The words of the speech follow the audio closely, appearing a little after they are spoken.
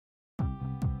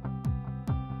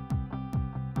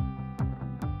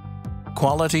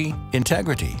Quality,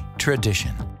 integrity,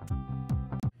 tradition.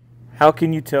 How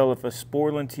can you tell if a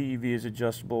Sporlan TEV is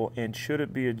adjustable, and should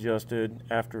it be adjusted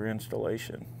after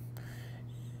installation?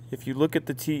 If you look at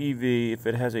the TEV, if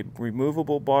it has a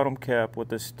removable bottom cap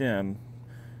with a stem,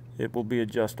 it will be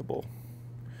adjustable.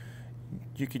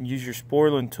 You can use your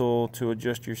Sporlan tool to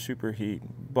adjust your superheat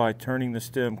by turning the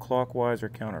stem clockwise or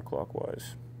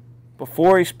counterclockwise.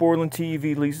 Before a Sporlan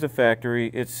TEV leaves the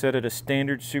factory, it's set at a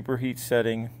standard superheat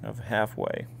setting of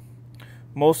halfway.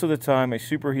 Most of the time, a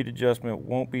superheat adjustment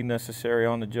won't be necessary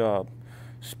on the job.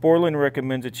 Sporlan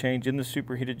recommends a change in the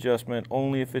superheat adjustment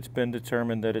only if it's been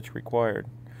determined that it's required.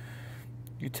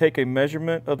 You take a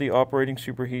measurement of the operating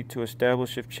superheat to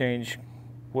establish if change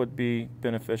would be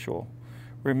beneficial.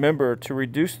 Remember, to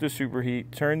reduce the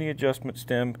superheat, turn the adjustment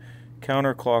stem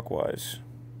counterclockwise.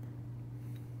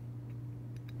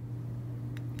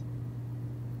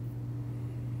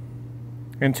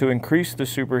 And to increase the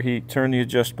superheat, turn the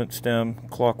adjustment stem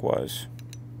clockwise.